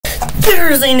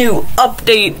There's a new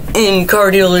update in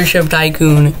Car Dealership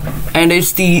Tycoon, and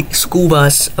it's the school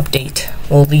bus update.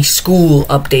 Well, the school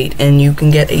update, and you can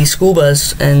get a school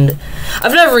bus, and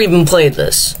I've never even played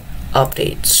this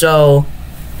update, so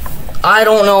I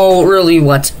don't know really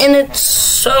what's in it,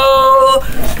 so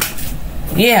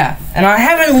yeah. And I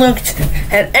haven't looked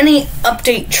at any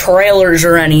update trailers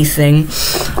or anything,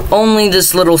 only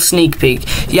this little sneak peek.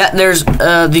 Yeah, there's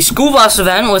the school bus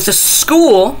event with the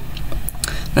school,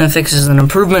 and fixes and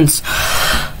improvements.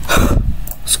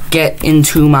 Let's get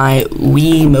into my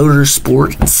Wii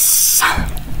Motorsports,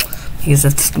 because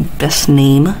that's the best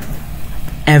name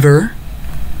ever.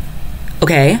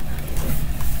 Okay.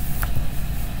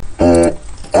 I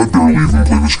barely even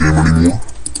play this game anymore.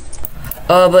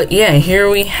 But yeah, here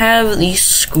we have the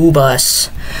school bus.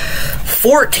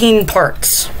 14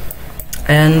 parts.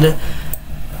 And,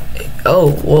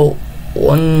 oh, well,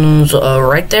 one's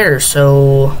right there,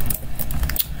 so,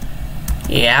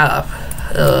 yeah.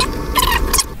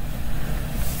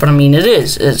 But I mean,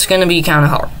 it's gonna be kind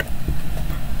of hard.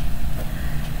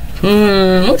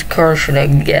 What car should I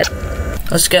get?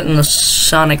 Let's get in the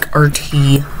Sonic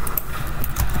RT.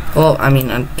 Well, I mean,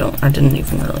 I didn't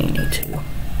even really need to.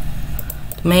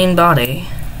 The main body.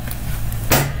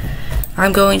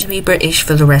 I'm going to be British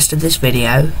for the rest of this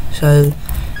video, so,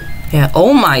 yeah.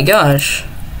 Oh my gosh.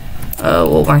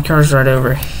 Well, my car's right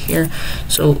over here.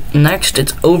 So, next,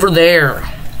 it's over there.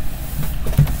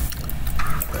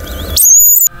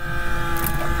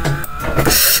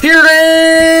 Here it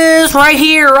is! Right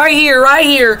here, right here, right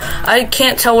here! I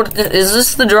can't tell what it is. Is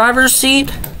this the driver's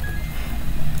seat?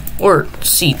 Or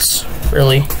seats,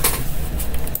 really.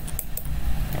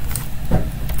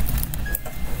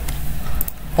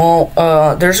 Well,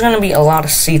 there's gonna be a lot of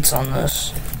seats on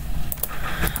this.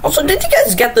 Also, did you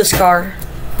guys get this car?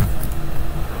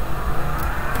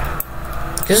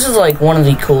 This is like one of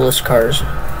the coolest cars.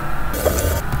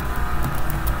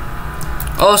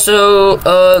 Also,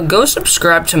 go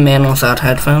subscribe to Man Without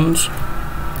Headphones.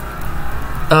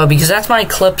 Because that's my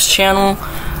clips channel.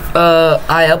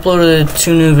 I uploaded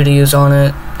 2 new videos on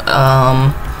it.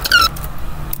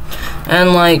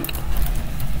 And like,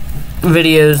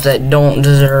 videos that don't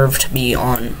deserve to be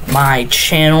on my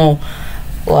channel.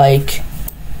 Like,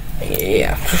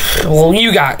 yeah. Well,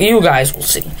 you guys will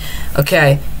see.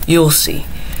 Okay? You'll see.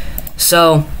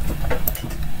 So,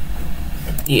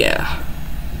 yeah.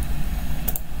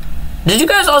 Did you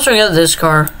guys also get this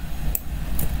car?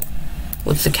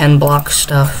 With the Ken Block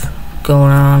stuff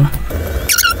going on.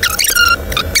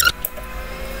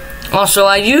 Also,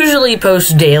 I usually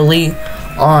post daily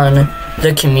on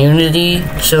the community,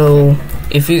 so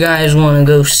if you guys want to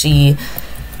go see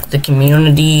the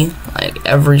community, like,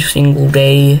 every single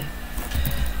day,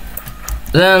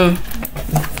 then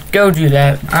go do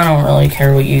that. I don't really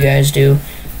care what you guys do,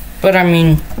 but I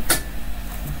mean,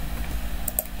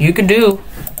 you can do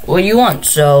what you want.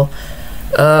 So,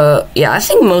 yeah, I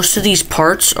think most of these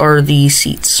parts are the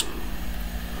seats.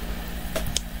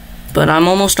 But I'm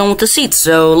almost done with the seats,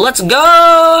 so let's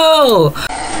go!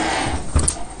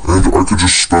 And I could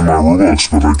just spend my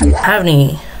Robux, but I don't have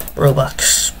any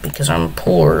Robux, because I'm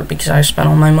poor, because I spent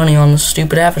all my money on the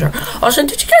stupid avatar. Also,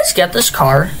 did you guys get this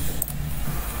car?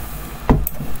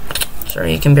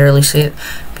 Sorry, you can barely see it,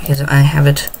 because I have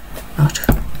it not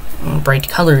in bright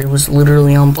color. It was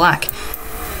literally on black.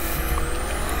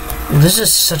 This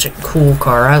is such a cool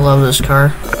car. I love this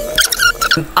car.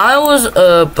 I was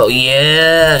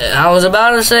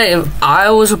about to say, if I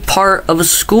was a part of a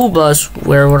school bus,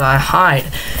 where would I hide?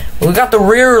 We got the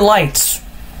rear lights.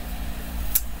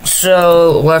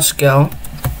 So, let's go.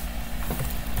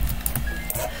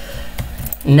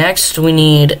 Next, we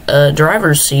need a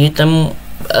driver's seat, then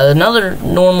another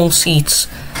normal seats,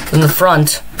 then the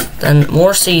front, then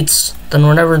more seats, then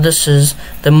whatever this is,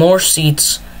 then more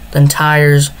seats, then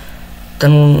tires,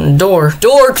 then door,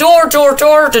 then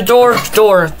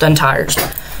tires.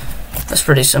 That's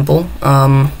pretty simple.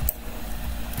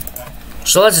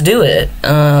 So let's do it.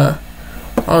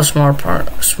 All the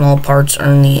small parts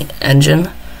are in the engine.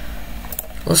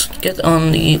 Let's get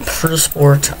on for the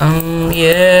sport.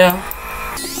 Yeah.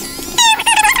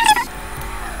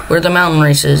 Where the mountain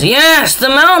race is. Yes, the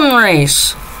mountain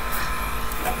race.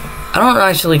 I don't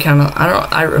actually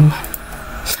I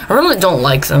really don't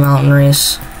like the mountain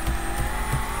race.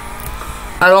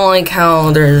 I don't like how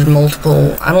there's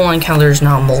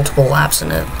not multiple laps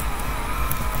in it.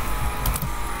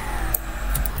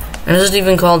 And is it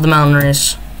even called the mountain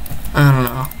race? I don't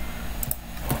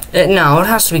know. No, it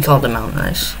has to be called the mountain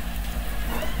race.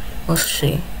 Let's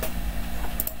see.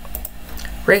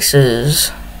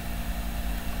 Races.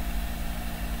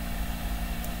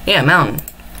 Yeah, mountain.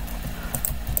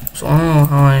 So I don't know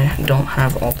how I don't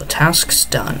have all the tasks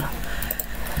done.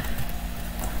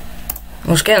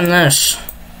 Let's get in this.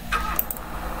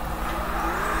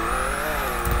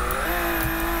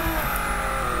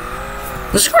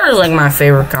 This car is like my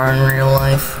favorite car in real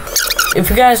life.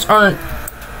 If you guys aren't,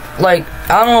 like,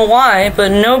 I don't know why, but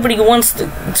nobody wants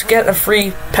to get a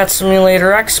free Pet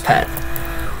Simulator X pet.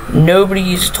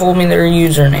 Nobody's told me their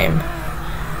username.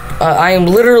 I am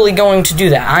literally going to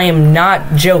do that. I am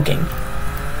not joking.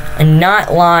 I'm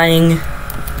not lying.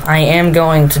 I am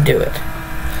going to do it.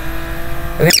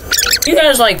 Okay. If you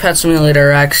guys like Pet Simulator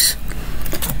X,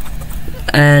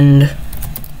 and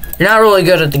you're not really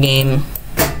good at the game,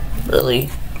 really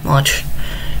much,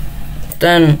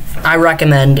 then I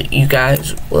recommend you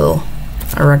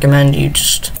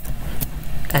just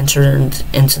enter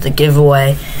into the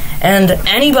giveaway, and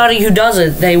anybody who does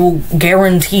it, they will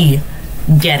guarantee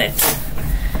get it.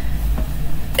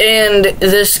 And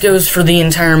this goes for the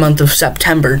entire month of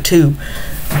September too.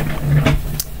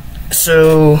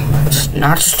 So it's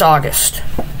not just August,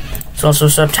 it's also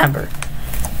September.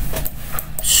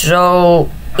 So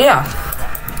yeah,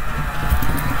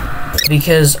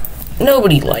 because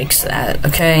nobody likes that,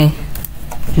 okay?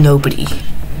 Nobody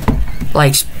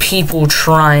likes people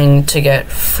trying to get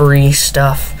free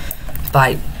stuff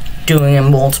by doing it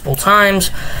multiple times.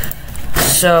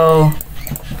 So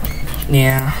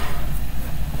yeah,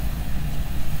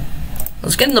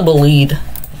 let's get in the lead.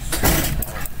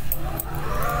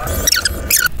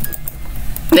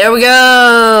 There we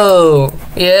go!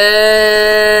 Yeah!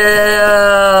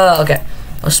 Okay,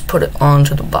 let's put it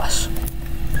onto the bus.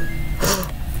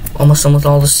 Almost done with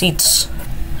all the seats.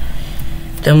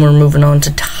 Then we're moving on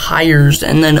to tires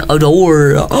and then a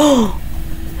door. Oh!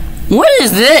 What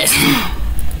is this?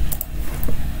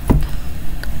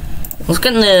 Let's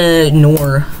get in the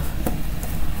Nor.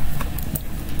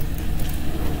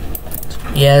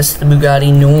 Yes, the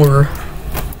Bugatti Nor.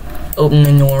 Open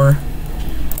the Nor.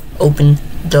 Open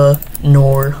the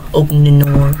Nor. Open the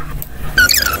Nor.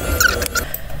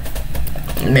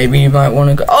 Maybe you might want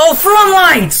to go. Oh, front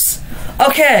lights!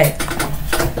 Okay.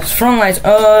 Front lights.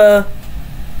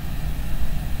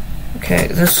 Okay,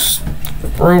 this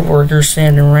road worker's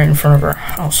standing right in front of our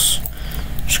house.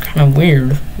 It's kind of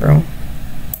weird, bro.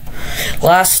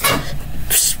 Last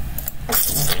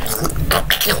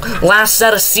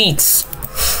set of seats.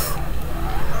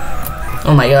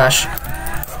 Oh my gosh.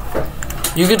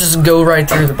 You could just go right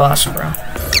through the bus, bro.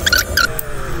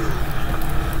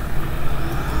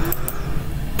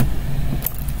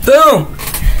 Boom!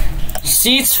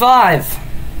 Seats 5.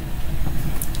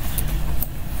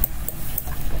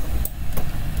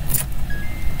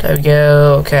 There we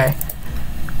go, okay.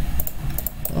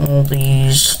 All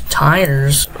these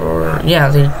tires, or, yeah,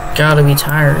 they gotta be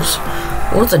tires.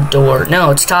 What's a door?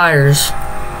 No, it's tires.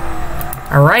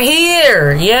 Right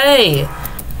here! Yay!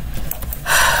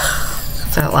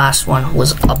 That last one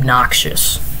was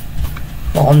obnoxious.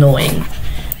 Well, annoying.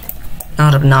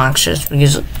 Not obnoxious,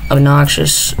 because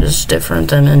obnoxious is different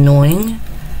than annoying.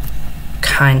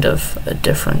 Kind of a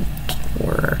different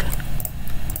word.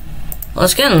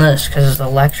 Let's get in this, because it's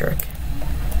electric.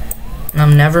 And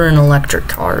I'm never in electric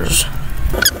cars.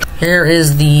 Here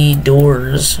is the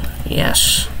doors.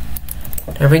 Yes.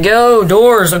 There we go,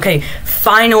 doors. Okay,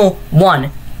 final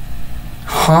one.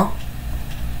 Huh?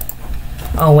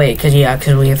 Oh wait, cause we have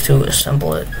to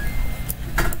assemble it.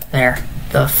 There,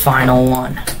 the final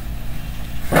one.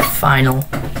 The final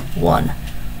one.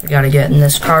 We gotta get in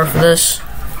this car for this.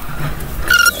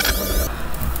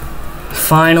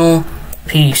 Final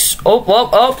piece. Oh, oh,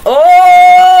 oh,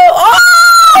 oh!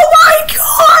 Oh my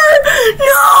God!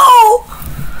 No!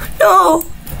 No!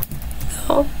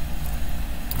 No.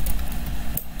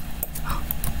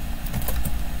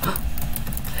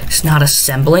 It's not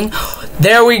assembling.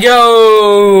 There we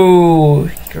go!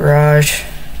 Garage.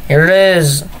 Here it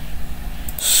is.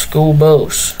 School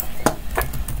bus.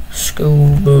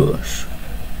 School bus.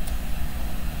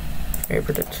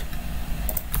 Favorite it.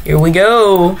 Here we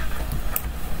go.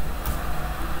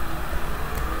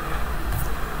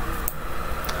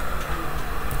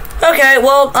 Okay,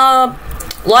 well,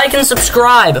 like and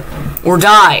subscribe or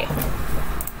die.